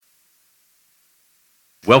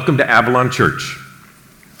Welcome to Avalon Church.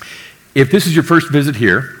 If this is your first visit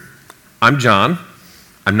here, I'm John.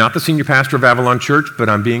 I'm not the senior pastor of Avalon Church, but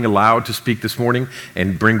I'm being allowed to speak this morning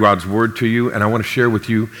and bring God's word to you, and I want to share with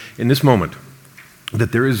you in this moment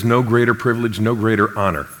that there is no greater privilege, no greater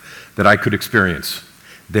honor that I could experience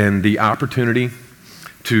than the opportunity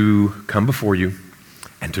to come before you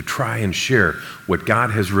and to try and share what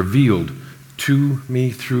God has revealed to me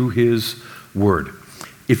through His Word.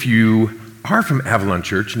 If you are from Avalon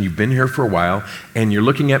Church and you've been here for a while and you're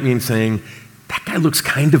looking at me and saying, that guy looks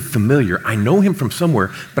kind of familiar, I know him from somewhere,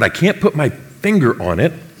 but I can't put my finger on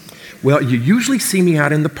it, well, you usually see me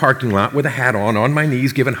out in the parking lot with a hat on my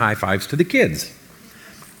knees, giving high fives to the kids.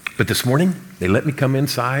 But this morning, they let me come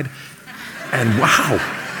inside, and wow,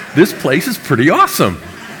 this place is pretty awesome.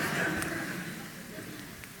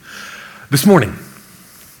 This morning,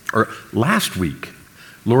 or last week,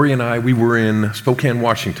 Lori and I, we were in Spokane,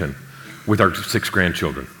 Washington with our 6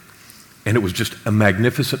 grandchildren. And it was just a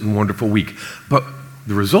magnificent and wonderful week. But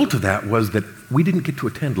the result of that was that we didn't get to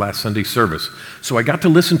attend last Sunday's service. So I got to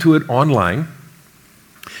listen to it online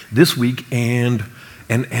this week, and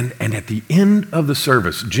at the end of the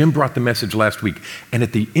service, Jim brought the message last week, and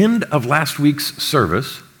at the end of last week's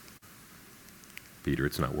service, Peter,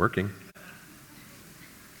 it's not working.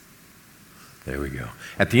 There we go.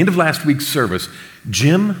 At the end of last week's service,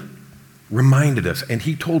 Jim reminded us, and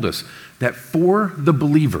he told us that for the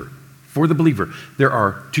believer, there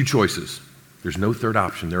are 2 choices. There's no third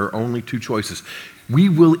option. There are only 2 choices. We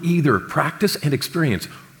will either practice and experience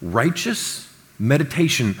righteous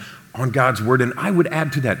meditation on God's Word, and I would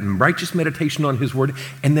add to that, righteous meditation on His Word,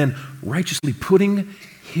 and then righteously putting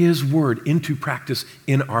His Word into practice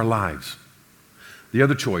in our lives. The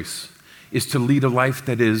other choice is to lead a life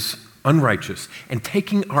that is unrighteous and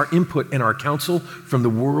taking our input and our counsel from the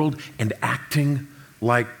world and acting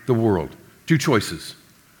like the world. 2 choices: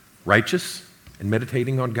 righteous and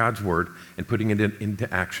meditating on God's Word and putting it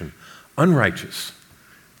into action. Unrighteous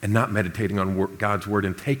and not meditating on God's Word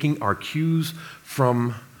and taking our cues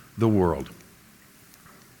from the world.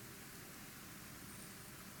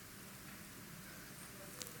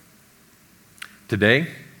 Today,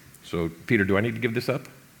 so Peter, do I need to give this up?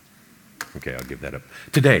 Okay, I'll give that up.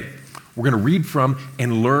 Today, we're going to read from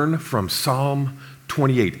and learn from Psalm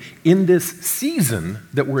 28. In this season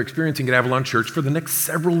that we're experiencing at Avalon Church for the next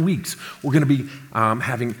several weeks, we're going to be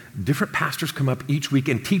having different pastors come up each week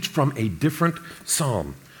and teach from a different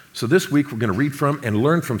psalm. So this week, we're going to read from and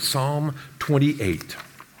learn from Psalm 28.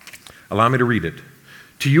 Allow me to read it.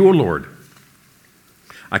 To you, O Lord,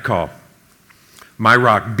 I call, my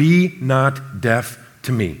rock, be not deaf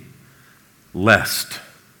to me, lest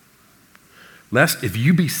if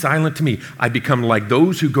you be silent to me, I become like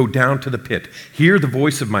those who go down to the pit. Hear the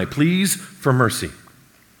voice of my pleas for mercy.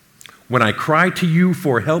 When I cry to you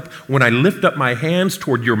for help, when I lift up my hands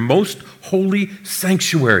toward your most holy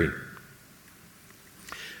sanctuary.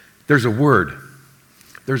 There's a word.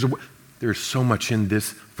 There's so much in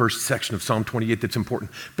this first section of Psalm 28 that's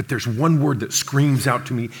important, but there's one word that screams out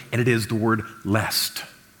to me, and it is the word lest.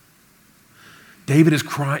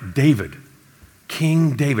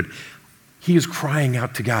 King David, he is crying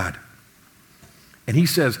out to God. And he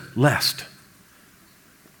says, lest,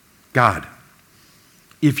 God,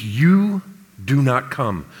 if you do not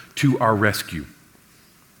come to our rescue,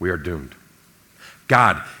 we are doomed.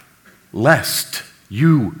 God, lest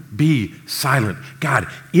you be silent. God,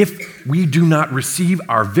 if we do not receive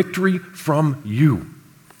our victory from you,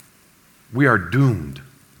 we are doomed.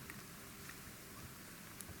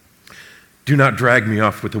 Do not drag me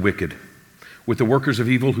off with the wicked, with the workers of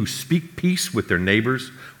evil who speak peace with their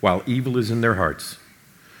neighbors while evil is in their hearts.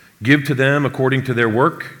 Give to them according to their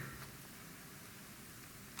work.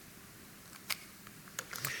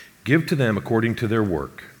 Give to them according to their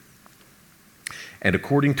work and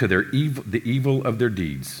according to their the evil of their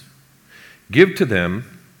deeds. Give to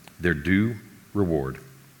them their due reward.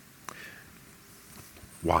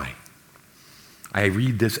 Why? I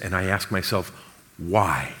read this and I ask myself,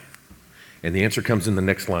 why? And the answer comes in the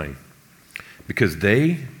next line. Because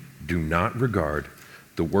they do not regard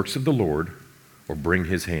the works of the Lord or bring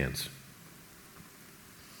His hands.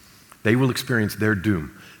 They will experience their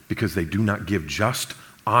doom because they do not give just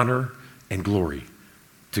honor and glory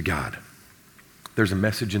to God. There's a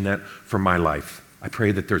message in that for my life. I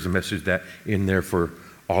pray that there's a message that in there for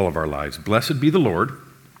all of our lives. Blessed be the Lord,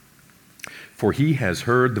 for He has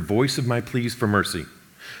heard the voice of my pleas for mercy.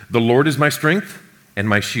 The Lord is my strength and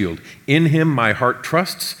my shield. In Him my heart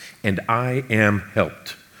trusts, and I am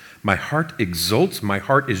helped. My heart exults, my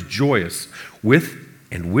heart is joyous.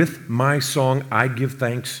 With my song I give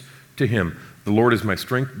thanks to Him. The Lord is my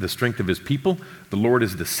strength, the strength of his people. The Lord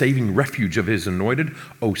is the saving refuge of his anointed.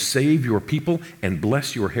 Oh, save your people and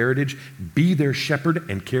bless your heritage. Be their shepherd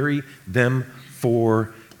and carry them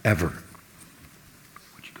forever.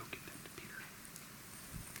 Would you go get that to Peter?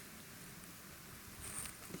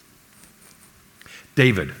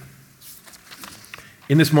 David.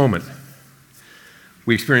 In this moment,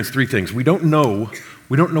 we experience three things. We don't know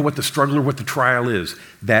what the struggle or what the trial is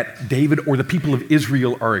that David or the people of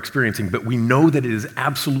Israel are experiencing, but we know that it is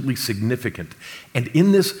absolutely significant. And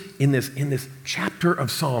in this chapter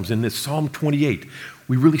of Psalms, in this Psalm 28,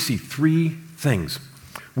 we really see three things.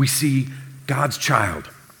 We see God's child,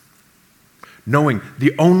 knowing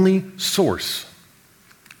the only source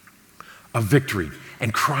of victory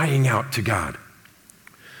and crying out to God.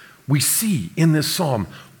 We see in this psalm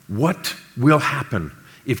what will happen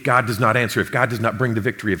if God does not answer, if God does not bring the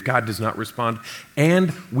victory, if God does not respond.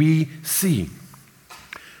 And we see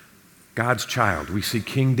God's child. We see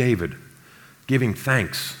King David giving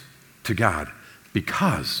thanks to God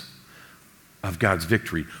because of God's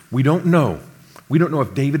victory. We don't know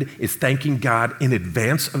if David is thanking God in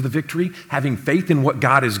advance of the victory, having faith in what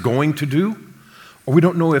God is going to do, or we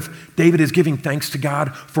don't know if David is giving thanks to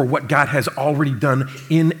God for what God has already done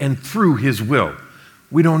in and through his will.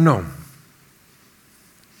 We don't know.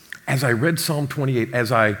 As I read Psalm 28,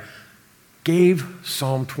 as I gave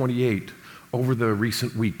Psalm 28 over the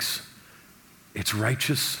recent weeks, it's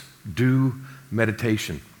righteous, due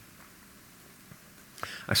meditation.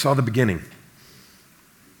 I saw the beginning,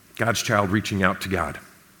 God's child reaching out to God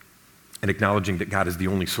and acknowledging that God is the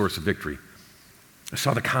only source of victory. I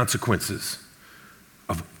saw the consequences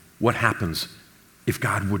of what happens if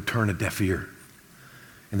God would turn a deaf ear.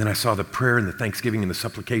 And then I saw the prayer and the thanksgiving and the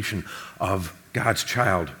supplication of God's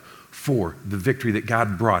child for the victory that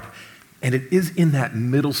God brought. And it is in that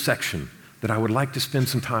middle section that I would like to spend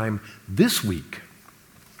some time this week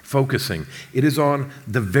focusing. It is on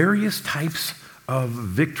the various types of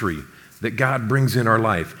victory that God brings in our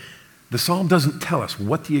life. The psalm doesn't tell us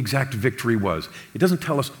what the exact victory was. It doesn't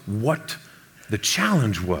tell us what the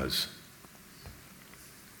challenge was.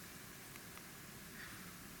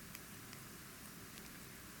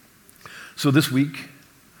 So this week,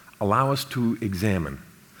 allow us to examine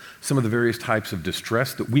some of the various types of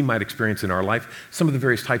distress that we might experience in our life, some of the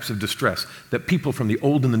various types of distress that people from the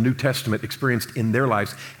Old and the New Testament experienced in their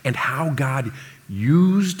lives, and how God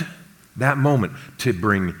used that moment to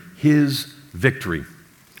bring his victory.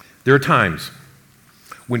 There are times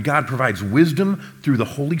when God provides wisdom through the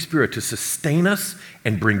Holy Spirit to sustain us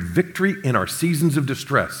and bring victory in our seasons of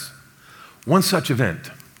distress. One such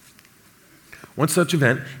event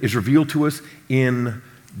is revealed to us in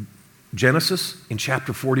Genesis in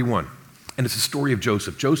chapter 41, and it's the story of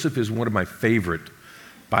Joseph. Joseph is one of my favorite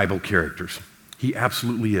Bible characters. He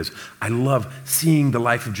absolutely is. I love seeing the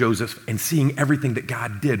life of Joseph and seeing everything that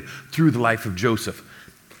God did through the life of Joseph.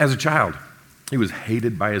 As a child, he was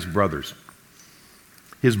hated by his brothers.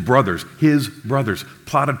 His brothers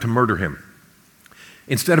plotted to murder him.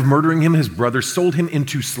 Instead of murdering him, his brothers sold him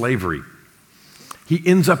into slavery. He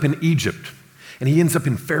ends up in Egypt, and he ends up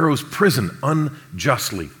in Pharaoh's prison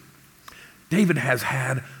unjustly. David has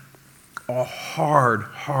had a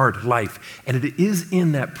hard life, and it is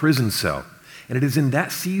in that prison cell, and it is in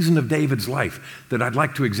that season of David's life that I'd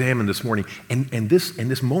like to examine this morning. And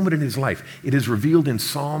this moment in his life, it is revealed in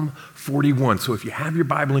Psalm 41. So if you have your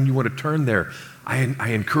Bible and you want to turn there, I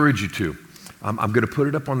encourage you to. I'm going to put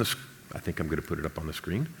it up on the. I think I'm going to put it up on the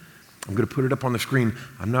screen. I'm going to put it up on the screen.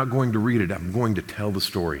 I'm not going to read it. I'm going to tell the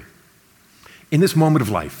story. In this moment of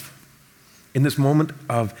life, in this moment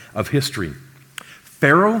of history,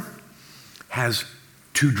 Pharaoh has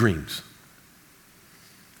two dreams.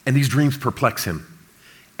 And these dreams perplex him.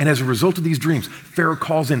 And as a result of these dreams, Pharaoh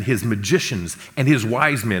calls in his magicians and his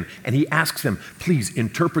wise men, and he asks them, please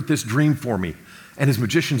interpret this dream for me. And his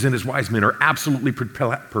magicians and his wise men are absolutely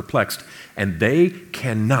perplexed, and they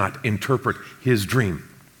cannot interpret his dream.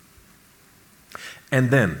 And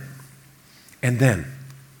then,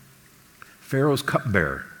 Pharaoh's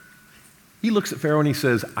cupbearer, he looks at Pharaoh and he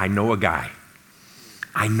says, I know a guy.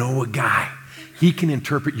 He can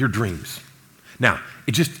interpret your dreams. Now,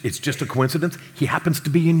 it's just a coincidence. He happens to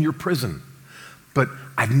be in your prison. But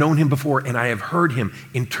I've known him before, and I have heard him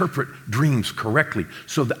interpret dreams correctly,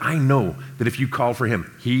 so that I know that if you call for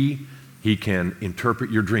him, he can interpret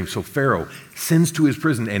your dreams. So Pharaoh sends to his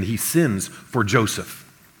prison, and he sends for Joseph.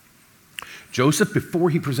 Joseph, before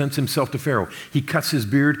he presents himself to Pharaoh, he cuts his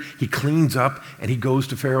beard, he cleans up, and he goes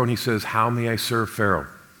to Pharaoh, and he says, how may I serve Pharaoh?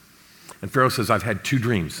 And Pharaoh says, I've had two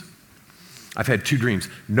dreams.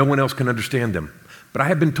 No one else can understand them. But I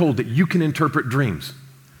have been told that you can interpret dreams.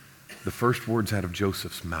 the first words out of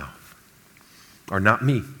Joseph's mouth are not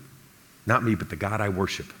me, but the God I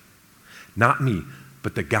worship. Not me,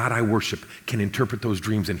 but the God I worship can interpret those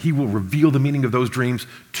dreams, and he will reveal the meaning of those dreams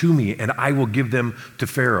to me, and I will give them to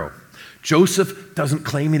Pharaoh. Joseph doesn't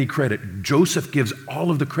claim any credit. Joseph gives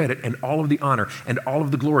all of the credit and all of the honor and all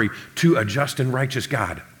of the glory to a just and righteous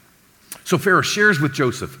God. So Pharaoh shares with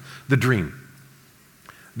Joseph the dream.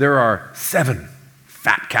 There are 7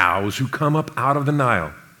 fat cows who come up out of the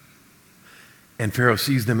Nile, and Pharaoh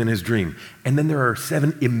sees them in his dream. And then there are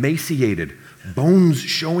 7 emaciated, bones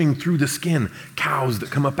showing through the skin, cows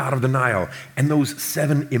that come up out of the Nile. And those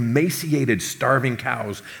 7 emaciated, starving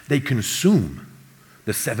cows, they consume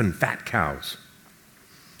the 7 fat cows.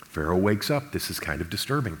 Pharaoh wakes up. This is kind of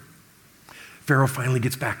disturbing. Pharaoh finally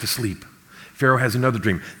gets back to sleep. Pharaoh has another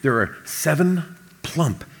dream. There are 7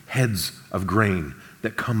 plump heads of grain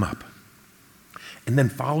that come up. And then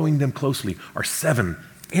following them closely are 7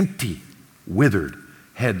 empty, withered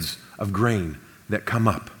heads of grain that come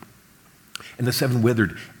up. And the 7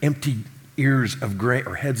 withered, empty ears of grain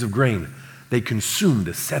or heads of grain, they consume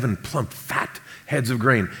the 7 plump, fat heads of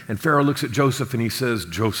grain. And Pharaoh looks at Joseph and he says,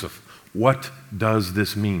 Joseph, what does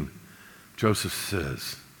this mean? Joseph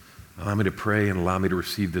says, allow me to pray and allow me to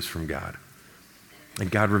receive this from God.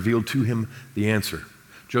 And God revealed to him the answer.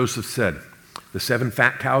 Joseph said, the 7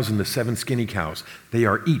 fat cows and the 7 skinny cows, they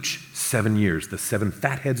are each 7 years. The 7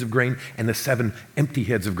 fat heads of grain and the 7 empty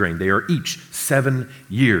heads of grain, they are each 7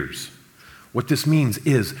 years. What this means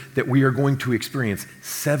is that we are going to experience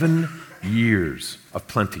 7 years of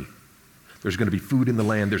plenty. There's going to be food in the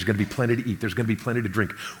land. There's going to be plenty to eat. There's going to be plenty to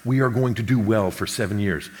drink. We are going to do well for 7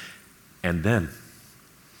 years. And then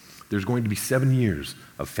there's going to be 7 years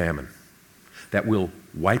of famine that will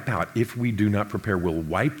wipe out, if we do not prepare, will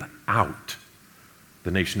wipe out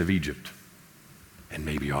the nation of Egypt and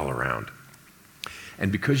maybe all around.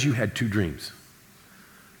 And because you had 2 dreams,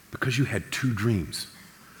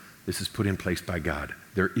 this is put in place by God.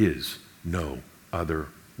 There is no other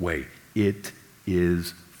way. It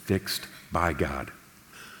is fixed by God.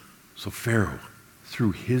 So Pharaoh,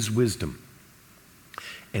 through his wisdom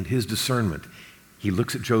and his discernment, he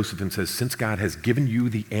looks at Joseph and says, since God has given you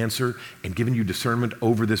the answer and given you discernment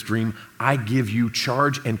over this dream, I give you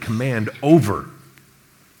charge and command over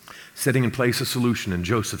setting in place a solution. And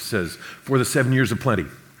Joseph says, for the 7 years of plenty,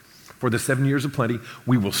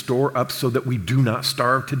 we will store up so that we do not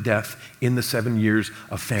starve to death in the 7 years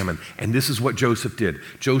of famine. And this is what Joseph did.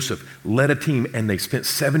 Joseph led a team, and they spent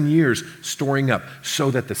 7 years storing up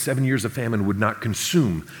so that the 7 years of famine would not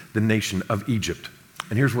consume the nation of Egypt.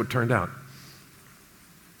 And here's what turned out.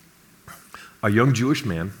 A young Jewish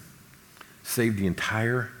man saved the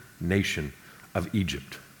entire nation of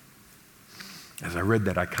Egypt. As I read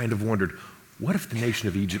that, I kind of wondered, what if the nation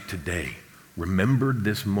of Egypt today remembered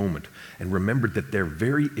this moment and remembered that their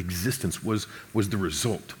very existence was the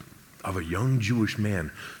result of a young Jewish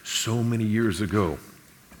man so many years ago,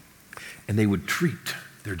 and they would treat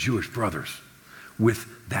their Jewish brothers with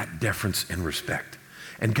that deference and respect.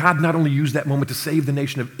 And God not only used that moment to save the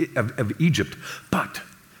nation of Egypt, but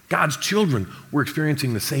God's children were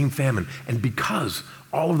experiencing the same famine. And because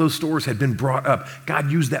all of those stores had been brought up,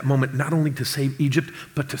 God used that moment not only to save Egypt,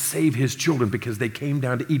 but to save his children, because they came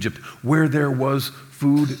down to Egypt where there was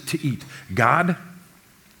food to eat. God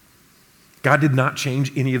did not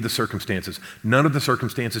change any of the circumstances. None of the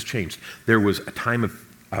circumstances changed. There was a time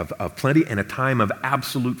of plenty and a time of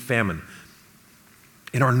absolute famine.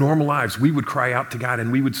 In our normal lives, we would cry out to God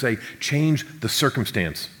and we would say, change the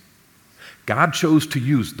circumstance. God chose to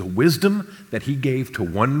use the wisdom that he gave to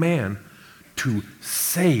one man to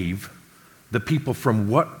save the people from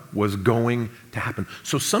what was going to happen.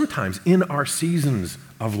 So sometimes in our seasons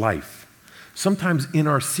of life,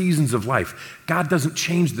 God doesn't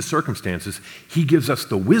change the circumstances. He gives us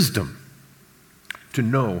the wisdom to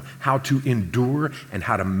know how to endure and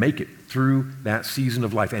how to make it through that season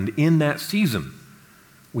of life. And in that season,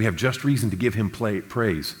 we have just reason to give him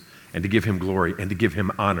praise and to give him glory and to give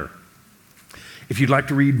him honor. If you'd like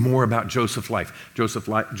to read more about Joseph's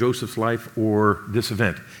life or this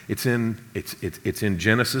event, it's in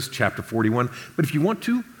Genesis chapter 41. But if you want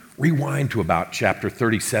to, rewind to about chapter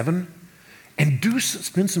 37 and do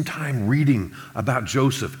spend some time reading about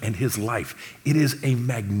Joseph and his life. It is a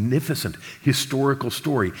magnificent historical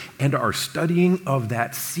story, and our studying of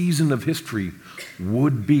that season of history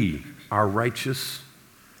would be our righteous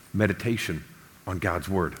meditation on God's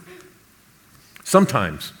word.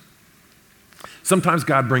 Sometimes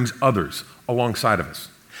God brings others alongside of us.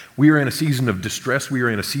 We are in a season of distress. We are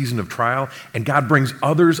in a season of trial, and God brings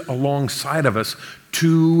others alongside of us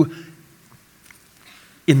to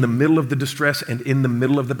in the middle of the distress and in the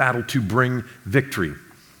middle of the battle to bring victory.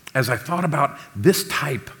 As I thought about this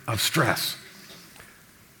type of stress,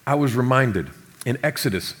 I was reminded in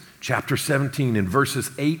Exodus chapter 17 in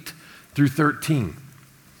verses 8 through 13,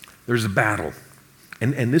 there's a battle.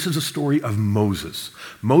 And this is a story of Moses.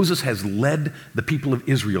 Moses has led the people of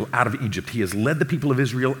Israel out of Egypt. He has led the people of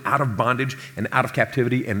Israel out of bondage and out of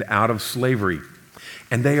captivity and out of slavery.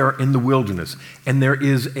 And they are in the wilderness. And there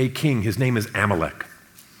is a king. His name is Amalek.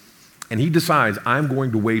 And he decides, I'm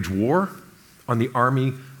going to wage war on the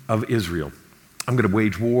army of Israel. I'm going to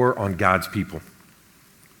wage war on God's people.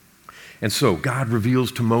 And so God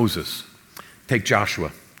reveals to Moses, take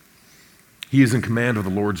Joshua. He is in command of the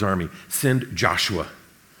Lord's army. Send Joshua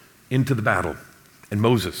into the battle. And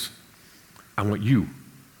Moses, I want you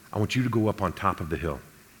to go up on top of the hill.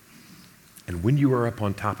 And when you are up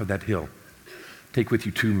on top of that hill, take with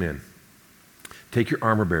you 2 men. Take your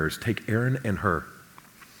armor bearers. Take Aaron and Hur.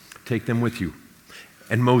 Take them with you.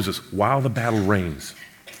 And Moses, while the battle reigns,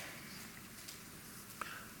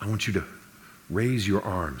 I want you to raise your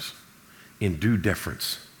arms in due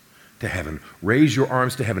deference to heaven. Raise your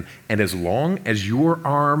arms to heaven. And as long as your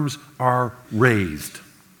arms are raised,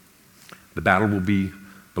 the battle will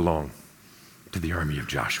belong to the army of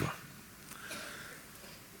Joshua.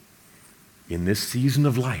 In this season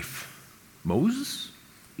of life, Moses,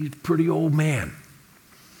 he's a pretty old man.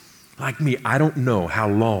 Like me, I don't know how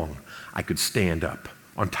long I could stand up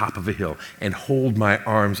on top of a hill and hold my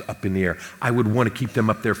arms up in the air. I would want to keep them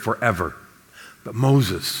up there forever. But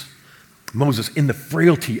Moses, in the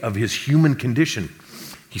frailty of his human condition,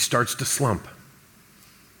 he starts to slump.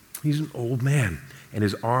 He's an old man, and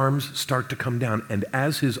his arms start to come down. And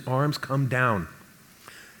as his arms come down,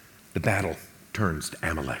 the battle turns to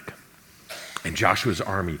Amalek. And Joshua's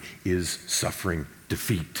army is suffering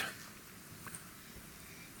defeat.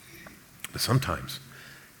 But sometimes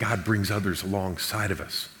God brings others alongside of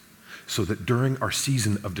us so that during our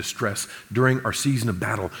season of distress, during our season of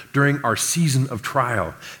battle, during our season of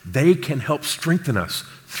trial, they can help strengthen us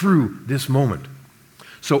through this moment.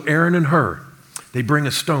 So Aaron and Hur, they bring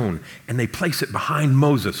a stone and they place it behind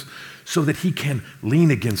Moses so that he can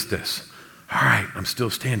lean against this. All right, I'm still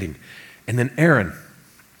standing. And then Aaron,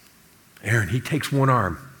 he takes one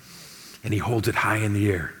arm and he holds it high in the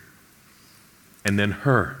air. And then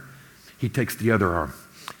Hur, he takes the other arm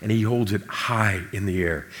and he holds it high in the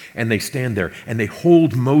air. And they stand there and they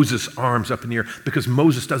hold Moses' arms up in the air because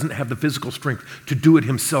Moses doesn't have the physical strength to do it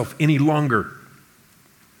himself any longer.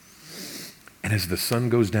 And as the sun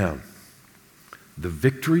goes down, the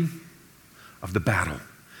victory of the battle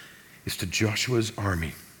is to Joshua's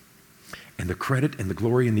army. And the credit and the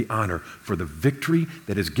glory and the honor for the victory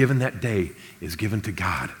that is given that day is given to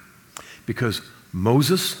God. Because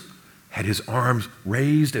Moses had his arms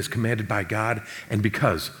raised as commanded by God, and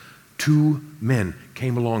because 2 men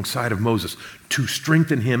came alongside of Moses to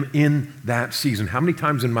strengthen him in that season. How many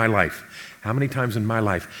times in my life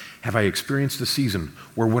have I experienced a season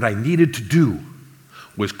where what I needed to do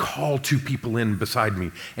was call 2 people in beside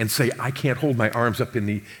me and say, I can't hold my arms up in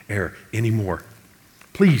the air anymore.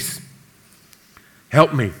 Please,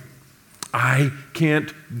 help me. I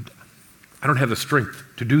don't have the strength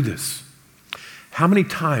to do this. How many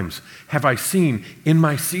times have I seen in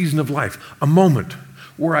my season of life a moment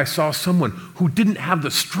where I saw someone who didn't have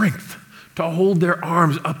the strength to hold their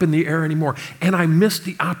arms up in the air anymore, and I missed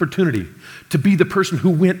the opportunity to be the person who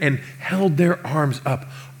went and held their arms up?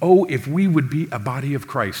 Oh, if we would be a body of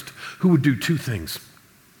Christ who would do 2 things.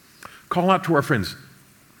 Call out to our friends.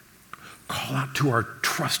 Call out to our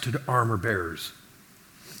trusted armor bearers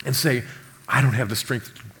and say, I don't have the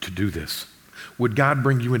strength to do this. Would God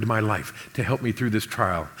bring you into my life to help me through this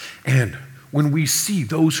trial? And when we see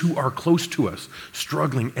those who are close to us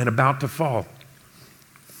struggling and about to fall,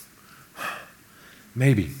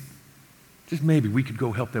 maybe, just maybe, we could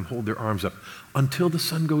go help them hold their arms up until the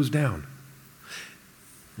sun goes down.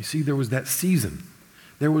 You see, there was that season.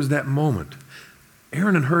 There was that moment.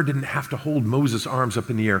 Aaron and Hur didn't have to hold Moses' arms up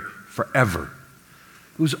in the air forever.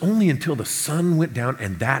 It was only until the sun went down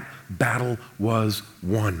and that battle was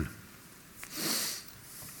won.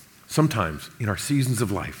 Sometimes in our seasons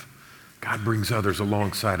of life, God brings others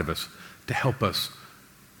alongside of us to help us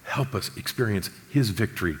experience his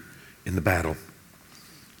victory in the battle.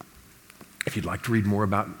 If you'd like to read more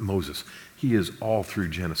about Moses, he is all through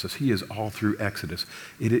Genesis. He is all through Exodus.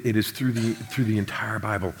 It is through the entire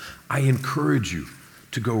Bible. I encourage you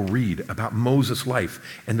to go read about Moses'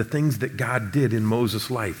 life and the things that God did in Moses'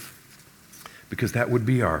 life, because that would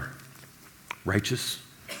be our righteous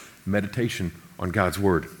meditation on God's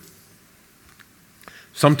Word.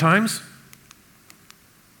 Sometimes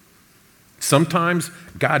Sometimes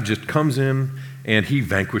God just comes in and he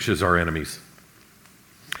vanquishes our enemies.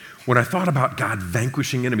 When I thought about God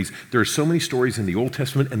vanquishing enemies, there are so many stories in the Old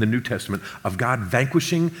Testament and the New Testament of God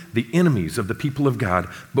vanquishing the enemies of the people of God.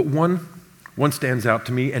 But one stands out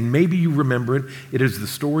to me, and maybe you remember it. It is the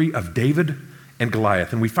story of David and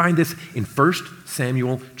Goliath. And we find this in 1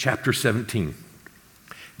 Samuel chapter 17.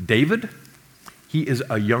 David, he is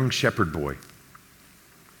a young shepherd boy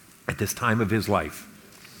at this time of his life.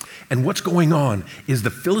 And what's going on is the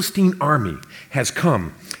Philistine army has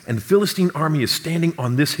come, and the Philistine army is standing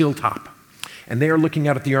on this hilltop, and they are looking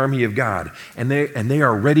out at the army of God, and they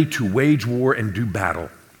are ready to wage war and do battle.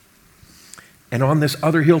 And on this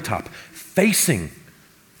other hilltop, facing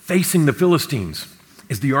the Philistines,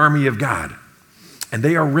 is the army of God, and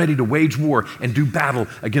they are ready to wage war and do battle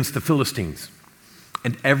against the Philistines.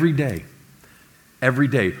 And every day,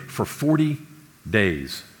 for 40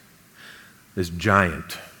 days, this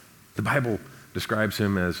giant, the Bible describes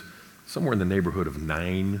him as somewhere in the neighborhood of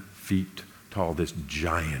 9 feet tall. This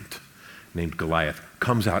giant named Goliath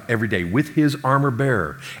comes out every day with his armor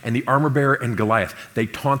bearer. And the armor bearer and Goliath, they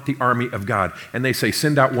taunt the army of God. And they say,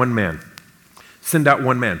 send out one man. Send out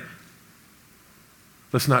one man.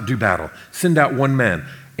 Let's not do battle. Send out one man.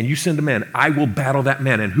 And you send a man. I will battle that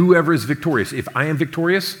man. And whoever is victorious, if I am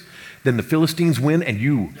victorious, then the Philistines win and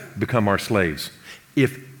you become our slaves.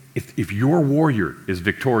 If your warrior is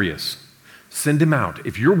victorious, send him out.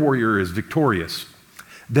 If your warrior is victorious,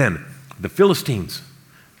 then the Philistines,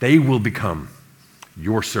 they will become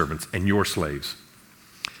your servants and your slaves.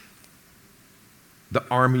 The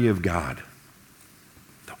army of God,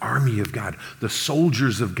 the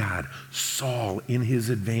soldiers of God, Saul in his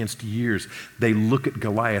advanced years, they look at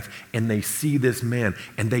Goliath and they see this man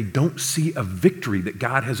and they don't see a victory that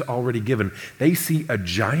God has already given. They see a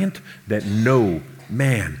giant that no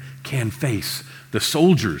man can face. The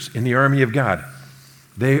soldiers in the army of God,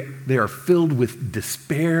 they are filled with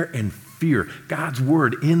despair and fear. God's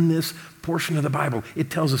word in this portion of the Bible, it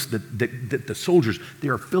tells us that the soldiers, they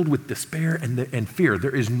are filled with despair and fear.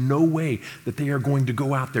 There is no way that they are going to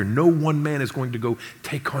go out there. No one man is going to go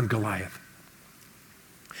take on Goliath.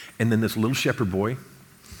 And then this little shepherd boy,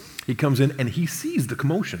 he comes in and he sees the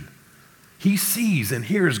commotion. He sees and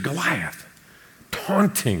hears Goliath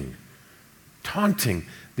taunting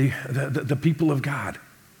the people of God.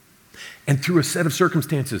 And through a set of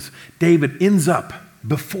circumstances, David ends up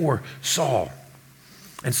before Saul.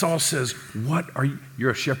 And Saul says,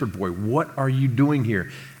 you're a shepherd boy. What are you doing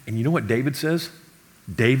here? And you know what David says?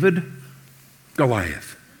 David,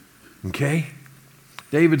 Goliath. Okay?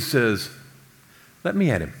 David says, let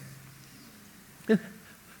me at him.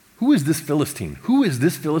 Who is this Philistine? Who is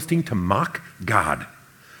this Philistine to mock God?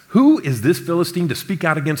 Who is this Philistine to speak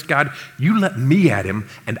out against God? You let me at him,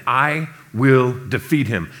 and I will defeat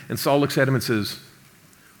him. And Saul looks at him and says,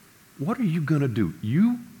 what are you going to do?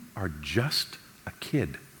 You are just a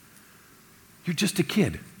kid. You're just a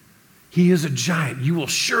kid. He is a giant. You will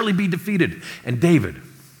surely be defeated. And David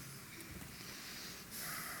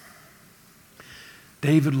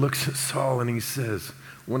looks at Saul and he says,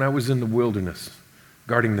 when I was in the wilderness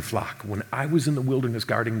guarding the flock,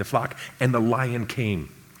 and the lion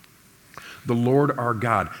came, the Lord our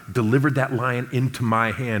God delivered that lion into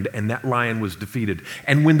my hand, and that lion was defeated.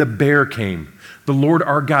 And when the bear came, the Lord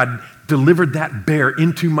our God delivered that bear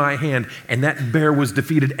into my hand, and that bear was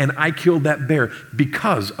defeated. And I killed that bear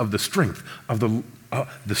because of the strength of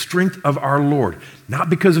the strength of our Lord, not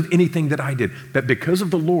because of anything that I did, but because of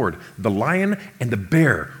the Lord. The lion and the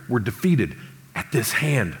bear were defeated at this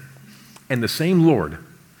hand. And the same Lord,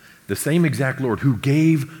 the same exact Lord who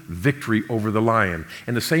gave victory over the lion,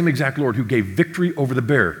 and the same exact Lord who gave victory over the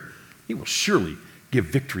bear, he will surely give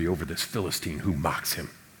victory over this Philistine who mocks him.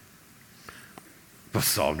 What's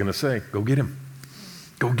Saul going to say? Go get him.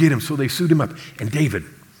 Go get him. So they suit him up. And David,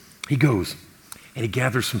 he goes and he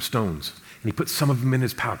gathers some stones and he puts some of them in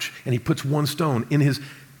his pouch and he puts one stone in his.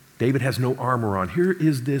 David has no armor on. Here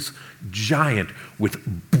is this giant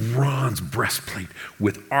with bronze breastplate,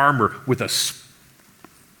 with armor, with a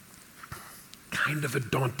kind of a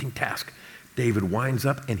daunting task. David winds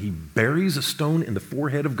up and he buries a stone in the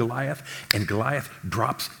forehead of Goliath, and Goliath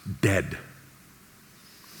drops dead.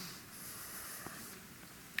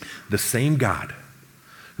 The same God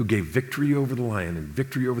who gave victory over the lion and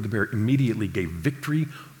victory over the bear immediately gave victory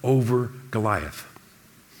over Goliath.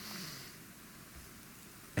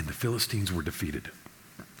 And the Philistines were defeated.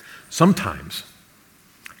 Sometimes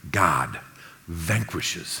God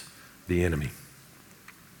vanquishes the enemy.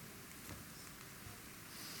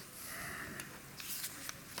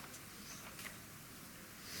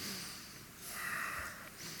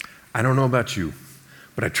 I don't know about you,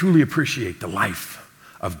 but but I truly appreciate the life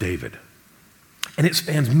of David. And it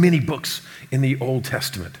spans many books in the Old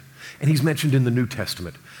Testament, and he's mentioned in the New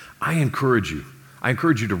Testament. I encourage you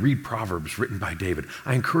to read Proverbs written by David.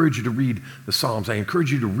 I encourage you to read the Psalms. I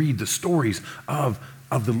encourage you to read the stories of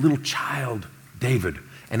the little child David,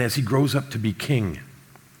 and as he grows up to be king,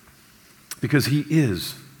 because he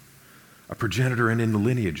is a progenitor and in the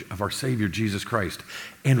lineage of our Savior, Jesus Christ.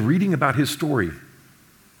 And reading about his story,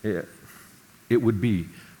 it would be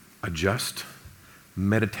a just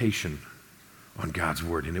meditation on God's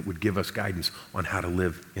word, and it would give us guidance on how to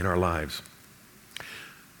live in our lives.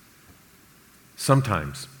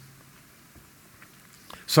 Sometimes,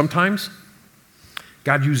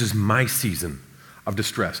 God uses my season of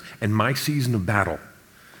distress and my season of battle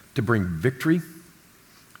to bring victory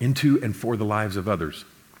into and for the lives of others.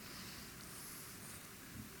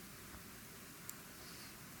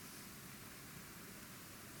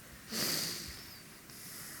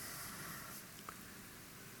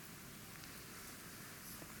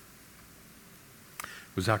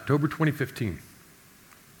 It was October 2015.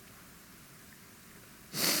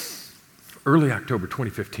 Early October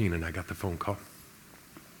 2015, and I got the phone call.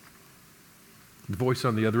 The voice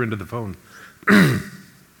on the other end of the phone,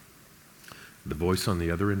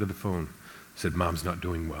 said, Mom's not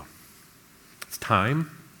doing well. It's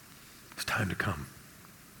time to come.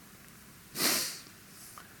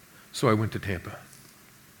 So I went to Tampa,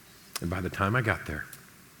 and by the time I got there,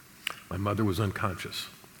 my mother was unconscious.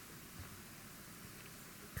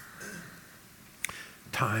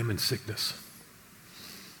 Time and sickness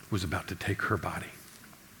was about to take her body.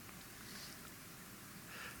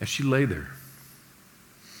 As she lay there,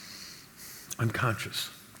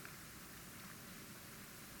 unconscious,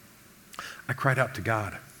 I cried out to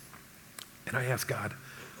God, and I asked God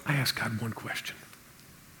one question.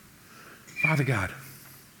 Father God,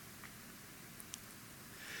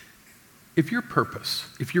 if your purpose,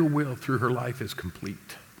 if your will through her life is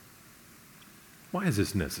complete, why is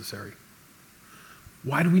this necessary?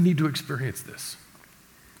 Why do we need to experience this?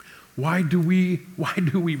 Why do we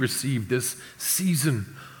receive this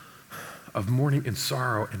season of mourning and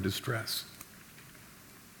sorrow and distress?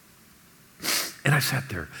 And I sat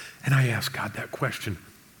there and I asked God that question.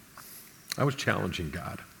 I was challenging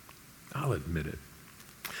God. I'll admit it.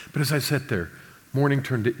 But as I sat there, morning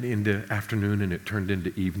turned into afternoon, and it turned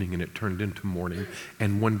into evening, and it turned into morning,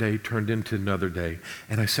 and one day turned into another day.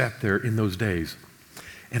 And I sat there in those days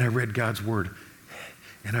and I read God's word.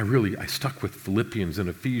 And I stuck with Philippians and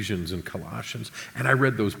Ephesians and Colossians, and I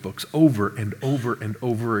read those books over and over and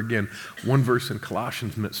over again. One verse in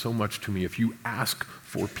Colossians meant so much to me. If you ask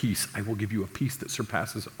for peace, I will give you a peace that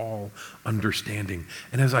surpasses all understanding.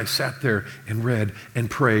 And as I sat there and read and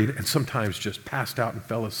prayed and sometimes just passed out and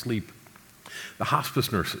fell asleep, the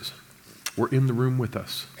hospice nurses were in the room with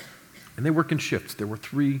us, and they work in shifts. There were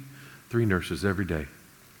three nurses every day.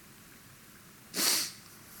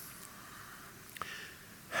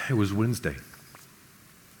 It was Wednesday,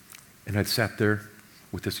 and I'd sat there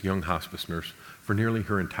with this young hospice nurse for nearly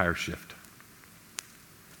her entire shift.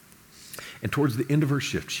 And towards the end of her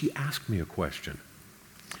shift, she asked me a question.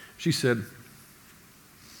 She said,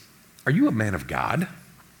 "Are you a man of God?"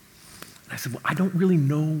 And I said, "Well, I don't really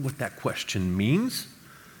know what that question means,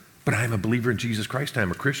 but I am a believer in Jesus Christ. I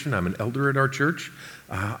am a Christian. I'm an elder at our church.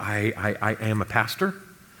 I am a pastor.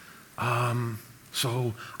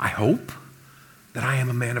 So I hope that I am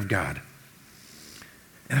a man of God."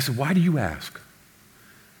 And I said, "Why do you ask?"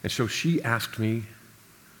 And so she asked me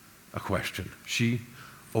a question. She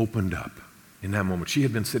opened up in that moment. She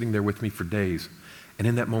had been sitting there with me for days. And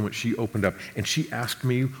in that moment, she opened up and she asked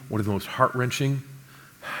me one of the most heart-wrenching,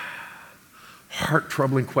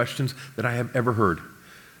 heart-troubling questions that I have ever heard.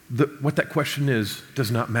 What that question is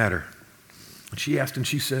does not matter. And she asked, and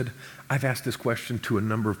she said, "I've asked this question to a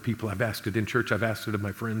number of people. I've asked it in church. I've asked it of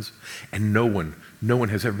my friends. And no one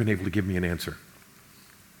has ever been able to give me an answer.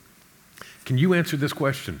 Can you answer this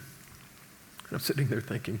question?" And I'm sitting there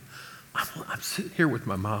thinking, I'm sitting here with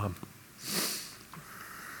my mom.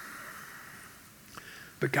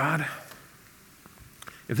 But God,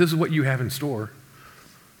 if this is what you have in store,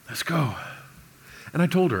 let's go. And I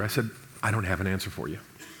told her, I said, "I don't have an answer for you."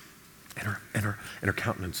 And her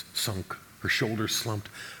countenance sunk. Her shoulders slumped.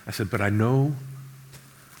 I said, "But I know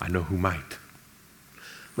who might.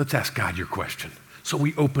 Let's ask God your question." So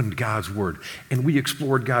we opened God's word and we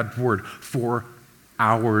explored God's word for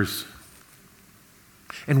hours.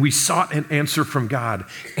 And we sought an answer from God.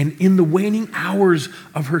 And in the waning hours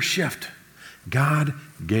of her shift, God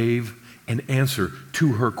gave an answer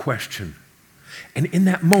to her question. And in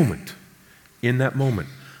that moment,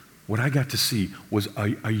 what I got to see was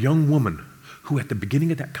a young woman who at the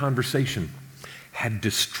beginning of that conversation had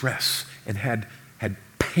distress and had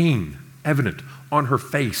pain evident on her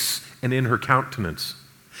face and in her countenance.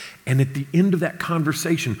 And at the end of that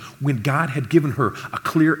conversation, when God had given her a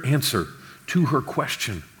clear answer to her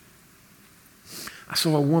question, I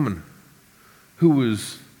saw a woman who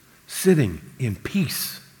was sitting in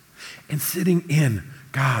peace and sitting in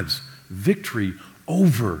God's victory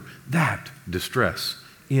over that distress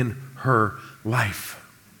in her life.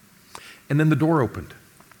 And then the door opened,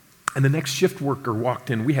 and the next shift worker walked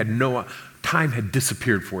in. We had time had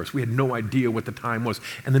disappeared for us. We had no idea what the time was.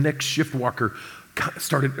 And the next shift worker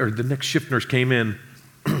the next shift nurse came in.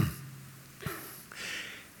 And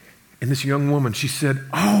this young woman, she said,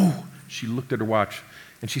 she looked at her watch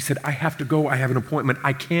and she said, I have to go. I have an appointment.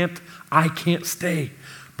 I can't stay,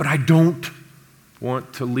 but I don't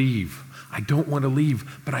want to leave. I don't want to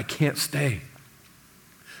leave, but I can't stay.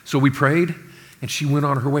 So we prayed, and she went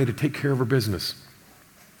on her way to take care of her business.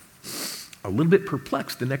 A little bit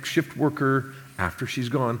perplexed, the next shift worker, after she's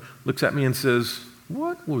gone, looks at me and says,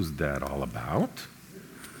 what was that all about?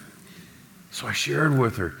 So I shared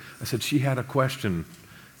with her. I said she had a question,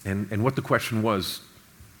 and what the question was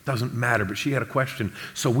doesn't matter, but she had a question.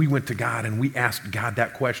 So we went to God, and we asked God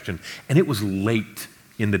that question, and it was late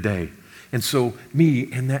in the day. And so me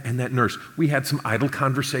and that nurse, we had some idle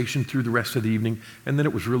conversation through the rest of the evening, and then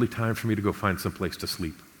it was really time for me to go find some place to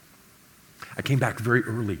sleep. I came back very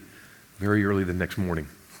early the next morning.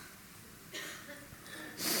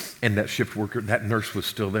 And that shift worker, that nurse was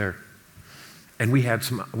still there. And we had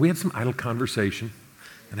some idle conversation.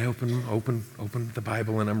 And I opened the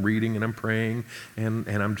Bible, and I'm reading and I'm praying and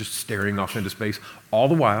I'm just staring off into space. All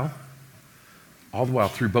the while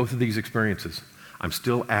through both of these experiences, I'm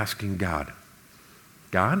still asking God,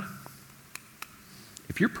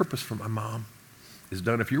 if your purpose for my mom is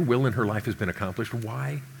done, if your will in her life has been accomplished,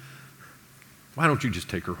 why don't you just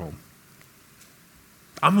take her home?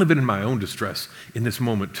 I'm living in my own distress in this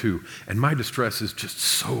moment too, and my distress is just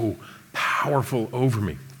so powerful over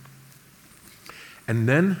me. And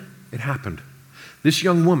then it happened. This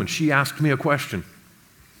young woman, she asked me a question.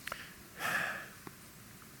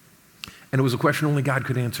 And it was a question only God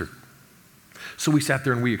could answer. So we sat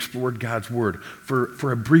there and we explored God's word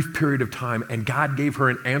for a brief period of time, and God gave her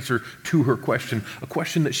an answer to her question, a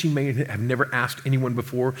question that she may have never asked anyone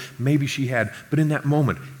before. Maybe she had, but in that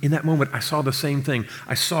moment, I saw the same thing.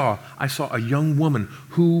 I saw a young woman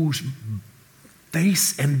whose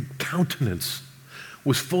face and countenance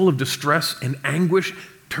was full of distress and anguish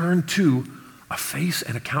turned to a face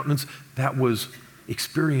and a countenance that was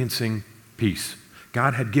experiencing peace.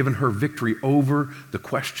 God had given her victory over the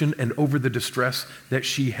question and over the distress that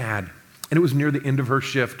she had. And it was near the end of her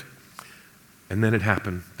shift. And then it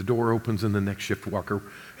happened. The door opens and the next shift worker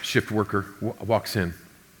walks in.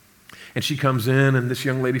 And she comes in, and this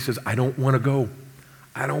young lady says, I don't want to go.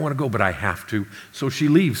 But I have to. So she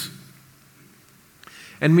leaves.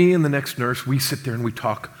 And me and the next nurse, we sit there and we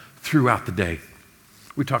talk throughout the day.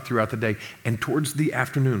 And towards the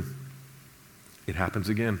afternoon, it happens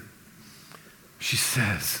again. She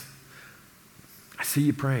says, I see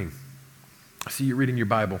you praying. I see you reading your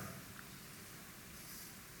Bible.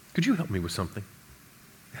 Could you help me with something?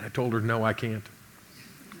 And I told her, no, I can't.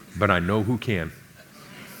 But I know who can.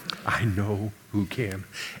 I know who can.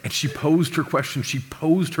 And she posed her question. She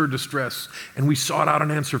posed her distress. And we sought out an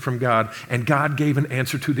answer from God. And God gave an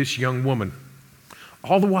answer to this young woman.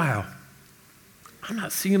 All the while, I'm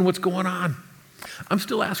not seeing what's going on. I'm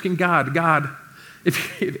still asking God,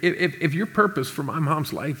 if your purpose for my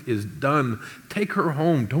mom's life is done, take her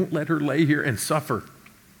home. Don't let her lay here and suffer.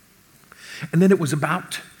 And then it was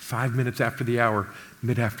about 5 minutes after the hour,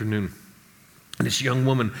 mid-afternoon. And this young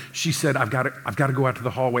woman, she said, I've got to go out to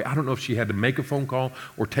the hallway. I don't know if she had to make a phone call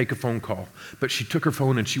or take a phone call, but she took her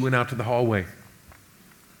phone and she went out to the hallway.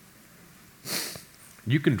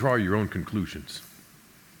 You can draw your own conclusions.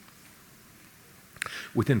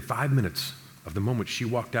 Within 5 minutes of the moment she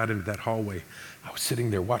walked out into that hallway, I was sitting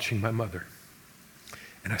there watching my mother,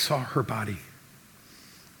 and I saw her body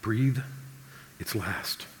breathe its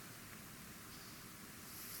last.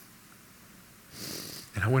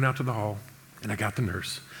 And I went out to the hall, and I got the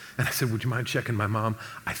nurse, and I said, would you mind checking my mom?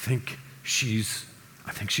 I think she's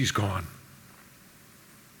gone.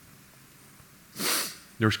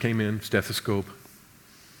 Nurse came in, stethoscope.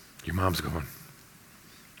 Your mom's gone.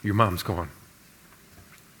 Your mom's gone.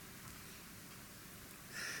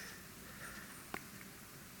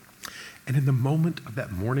 And in the moment of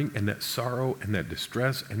that mourning and that sorrow and that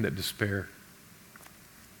distress and that despair,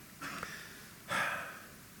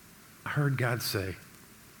 I heard God say,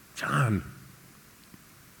 John,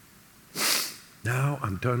 Now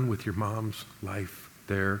I'm done with your mom's life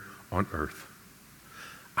there on earth.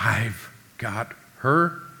 I've got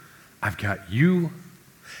her, I've got you,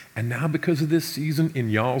 and now because of this season in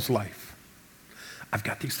y'all's life, I've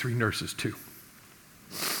got these 3 nurses too.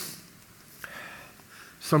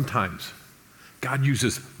 Sometimes God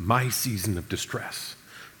uses my season of distress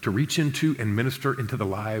to reach into and minister into the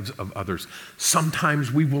lives of others.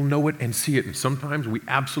 Sometimes we will know it and see it, and sometimes we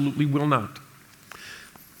absolutely will not.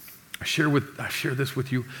 I share this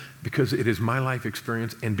with you because it is my life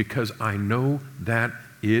experience and because I know that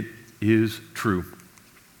it is true.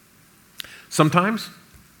 Sometimes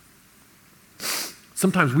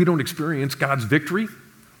we don't experience God's victory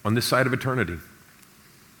on this side of eternity.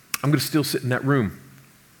 I'm going to still sit in that room.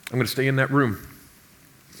 I'm going to stay in that room.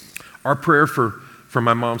 Our prayer for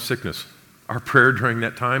my mom's sickness, our prayer during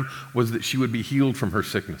that time was that she would be healed from her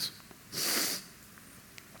sickness.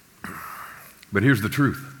 But here's the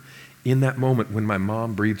truth. In that moment when my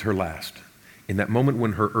mom breathed her last, in that moment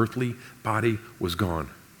when her earthly body was gone,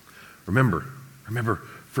 remember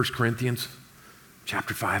 1 Corinthians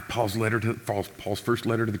chapter 5, Paul's first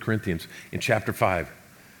letter to the Corinthians. In chapter 5,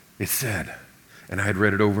 it said, and I had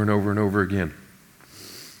read it over and over and over again,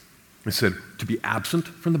 it said, to be absent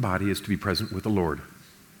from the body is to be present with the Lord.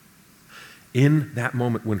 In that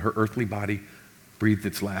moment when her earthly body breathed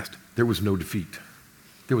its last, there was no defeat.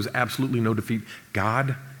 There was absolutely no defeat.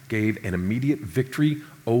 God gave an immediate victory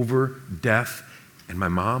over death, and my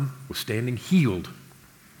mom was standing healed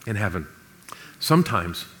in heaven.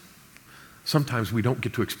 Sometimes we don't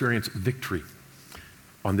get to experience victory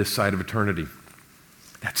on this side of eternity.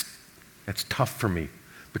 That's tough for me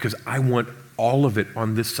because I want all of it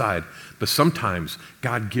on this side. But sometimes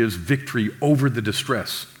God gives victory over the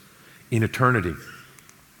distress in eternity.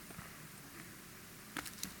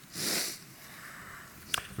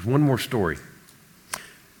 There's one more story.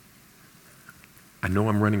 I know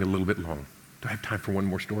I'm running a little bit long. Do I have time for one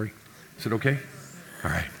more story? Is it okay?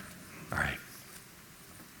 All right.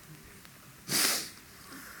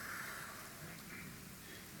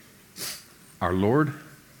 Our Lord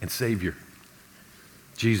and Savior,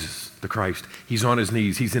 Jesus the Christ, he's on his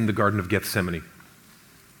knees. He's in the Garden of Gethsemane.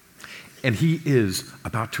 And he is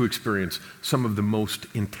about to experience some of the most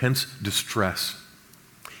intense distress.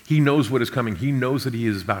 He knows what is coming. He knows that he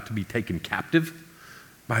is about to be taken captive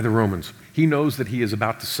by the Romans. He knows that he is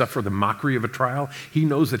about to suffer the mockery of a trial. He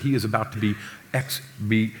knows that he is about to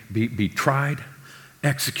be tried,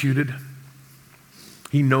 executed.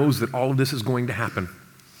 He knows that all of this is going to happen.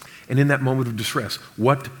 And in that moment of distress,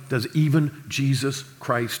 what does even Jesus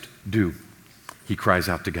Christ do? He cries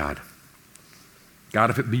out to God. God,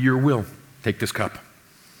 if it be your will, take this cup.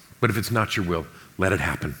 But if it's not your will, let it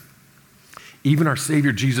happen. Even our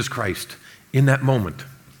Savior Jesus Christ, in that moment,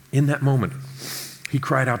 he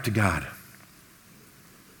cried out to God.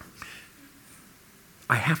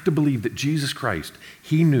 I have to believe that Jesus Christ,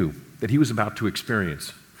 he knew that he was about to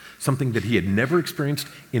experience something that he had never experienced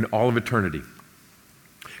in all of eternity.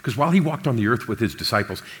 Because while he walked on the earth with his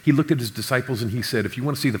disciples, he looked at his disciples and he said, if you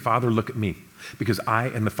want to see the Father, look at me, because I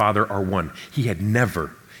and the Father are one. He had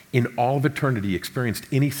never, in all of eternity, experienced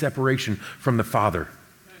any separation from the Father.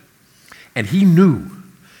 And he knew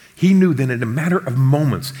that in a matter of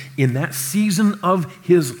moments, in that season of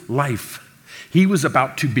his life, he was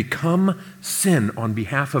about to become sin on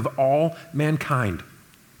behalf of all mankind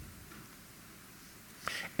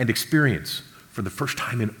and experience, for the first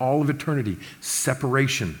time in all of eternity,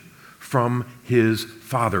 separation from his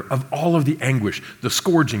Father, of all of the anguish, the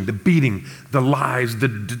scourging, the beating, the lies,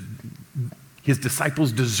 his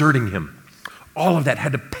disciples deserting him. All of that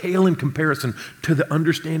had to pale in comparison to the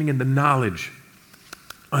understanding and the knowledge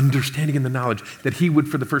that he would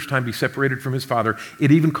for the first time be separated from his Father.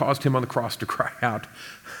 It even caused him on the cross to cry out,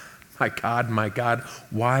 my God,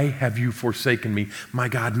 why have you forsaken me? My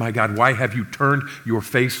God, why have you turned your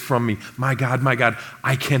face from me? My God,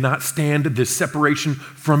 I cannot stand this separation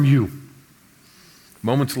from you.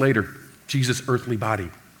 Moments later, Jesus' earthly body,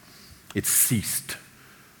 it ceased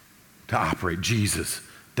to operate. Jesus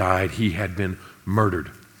died. He had been murdered.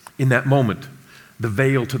 In that moment, the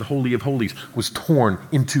veil to the Holy of Holies was torn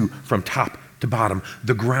in two from top to bottom.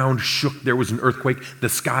 The ground shook. There was an earthquake. The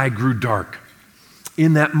sky grew dark.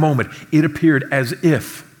 In that moment, it appeared as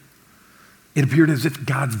if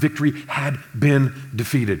God's victory had been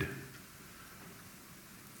defeated.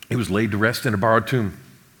 He was laid to rest in a borrowed tomb.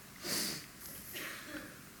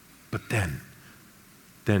 But then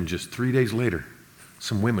just 3 days later,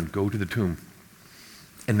 some women go to the tomb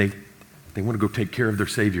and they want to go take care of their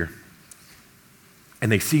Savior. And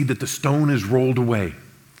they see that the stone is rolled away,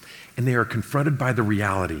 and they are confronted by the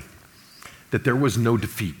reality that there was no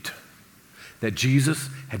defeat. that Jesus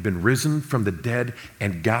had been risen from the dead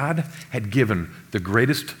and God had given the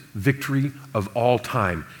greatest victory of all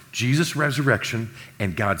time, Jesus' resurrection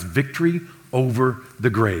and God's victory over the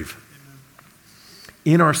grave.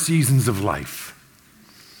 In our seasons of life,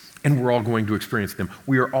 and we're all going to experience them,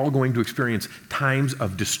 we are all going to experience times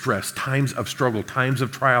of distress, times of struggle, times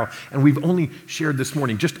of trial, and we've only shared this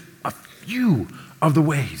morning just a few of the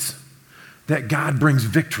ways that God brings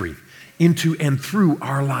victory into and through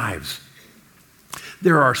our lives.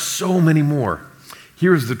 There are so many more.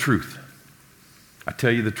 Here's the truth. I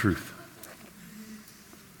tell you the truth.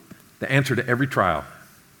 The answer to every trial,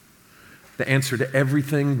 the answer to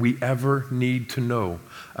everything we ever need to know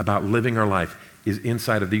about living our life is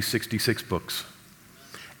inside of these 66 books.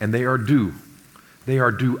 And they are due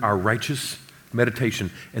our righteous meditation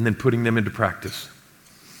and then putting them into practice.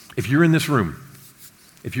 If you're in this room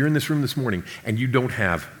this morning and you don't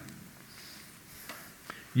have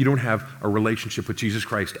a relationship with Jesus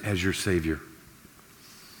Christ as your Savior,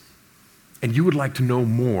 and you would like to know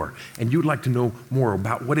more, and you would like to know more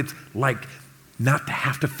about what it's like not to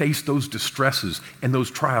have to face those distresses and those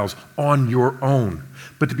trials on your own,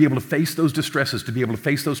 but to be able to face those distresses, to be able to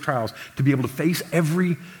face those trials, to be able to face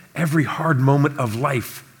every hard moment of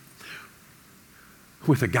life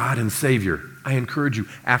with a God and Savior. I encourage you,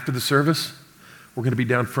 after the service, we're going to be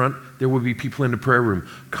down front. There will be people in the prayer room.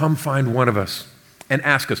 Come find one of us and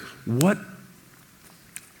ask us, what?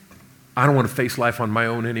 I don't want to face life on my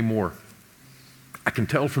own anymore. I can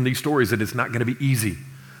tell from these stories that it's not going to be easy,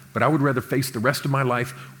 but I would rather face the rest of my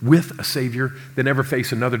life with a Savior than ever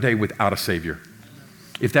face another day without a Savior.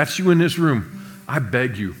 If that's you in this room, I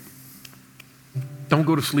beg you, don't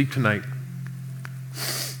go to sleep tonight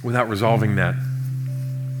without resolving that.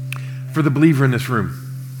 For the believer in this room,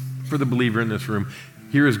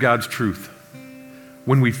 here is God's truth.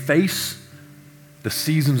 When we face the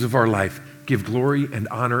seasons of our life, give glory and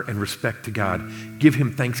honor and respect to God. Give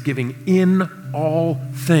Him thanksgiving in all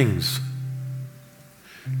things.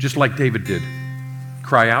 Just like David did.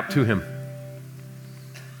 Cry out to Him.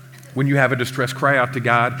 When you have a distress, cry out to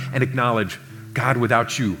God and acknowledge, God,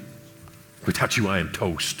 without you I am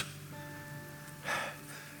toast.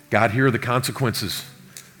 God, here are the consequences.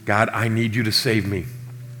 God, I need you to save me.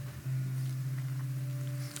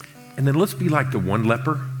 And then let's be like the one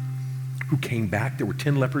leper who came back. There were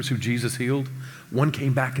 10 lepers who Jesus healed. One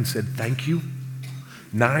came back and said, thank you.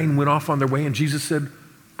 9 went off on their way, and Jesus said,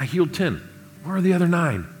 I healed 10. Where are the other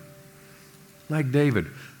 9? Like David,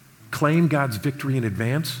 claim God's victory in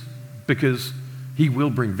advance because He will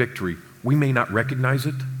bring victory. We may not recognize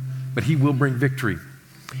it, but He will bring victory.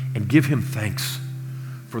 And give Him thanks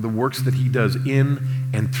for the works that He does in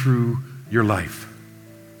and through your life.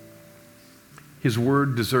 His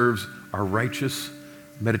word deserves our righteous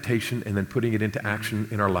meditation and then putting it into action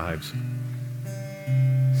in our lives.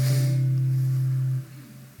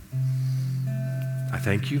 I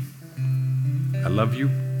thank you. I love you.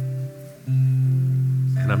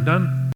 And I'm done.